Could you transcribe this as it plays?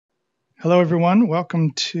Hello, everyone.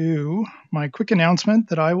 Welcome to my quick announcement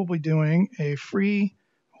that I will be doing a free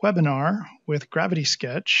webinar with Gravity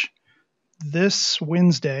Sketch this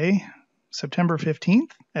Wednesday, September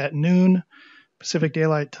 15th at noon Pacific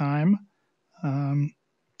Daylight Time.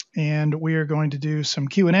 And we are going to do some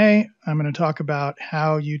Q&A. I'm going to talk about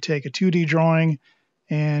how you take a 2D drawing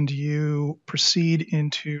and you proceed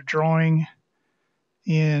into drawing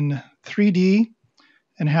in 3D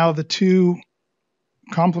and how the two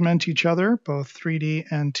complement each other, both 3D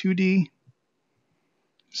and 2D.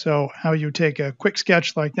 So how you take a quick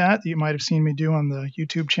sketch like that you might have seen me do on the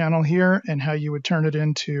YouTube channel here, and how you would turn it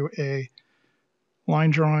into a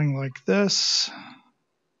line drawing like this.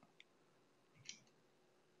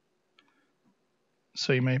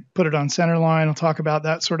 So you may put it on center line. I'll talk about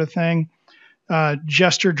that sort of thing.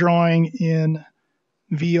 Gesture drawing in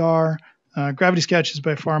VR. Gravity Sketch is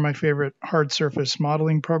by far my favorite hard surface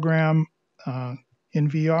modeling program in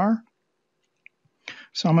VR.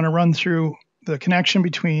 So I'm going to run through the connection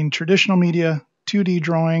between traditional media, 2D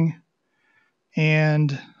drawing,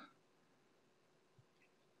 and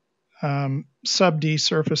sub-D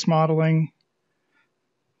surface modeling,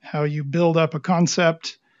 how you build up a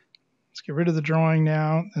concept. Let's get rid of the drawing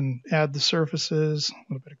now and add the surfaces, a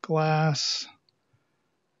little bit of glass,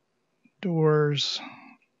 doors,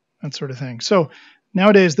 that sort of thing. So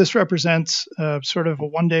nowadays this represents sort of a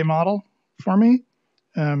one-day model for me.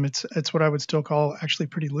 It's what I would still call actually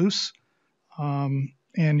pretty loose. And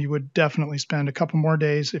you would definitely spend a couple more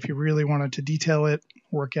days if you really wanted to detail it,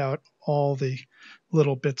 work out all the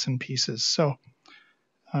little bits and pieces. So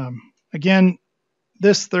again,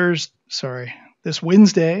 this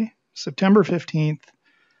Wednesday, September 15th,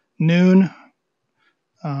 noon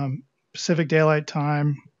Pacific Daylight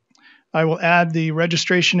Time. I will add the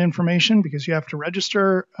registration information because you have to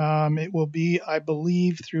register. It will be, I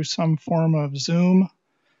believe, through some form of Zoom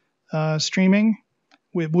streaming.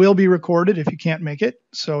 It will be recorded if you can't make it,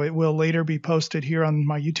 so it will later be posted here on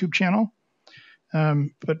my YouTube channel.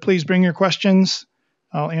 But please bring your questions.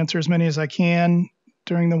 I'll answer as many as I can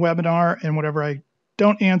during the webinar, and whatever I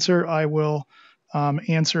don't answer, I will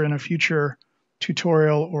answer in a future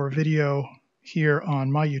tutorial or video here on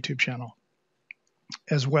my YouTube channel,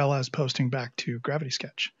 as well as posting back to Gravity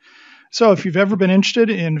Sketch. So if you've ever been interested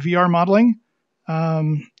in VR modeling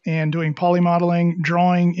and doing poly modeling,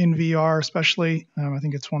 drawing in VR especially, I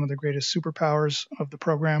think it's one of the greatest superpowers of the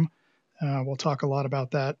program. We'll talk a lot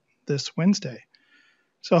about that this Wednesday.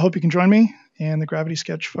 So I hope you can join me and the Gravity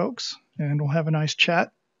Sketch folks, and we'll have a nice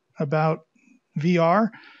chat about VR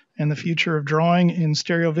and the future of drawing in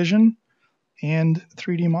stereo vision and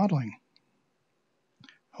 3D modeling.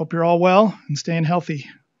 Hope you're all well and staying healthy.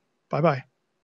 Bye-bye.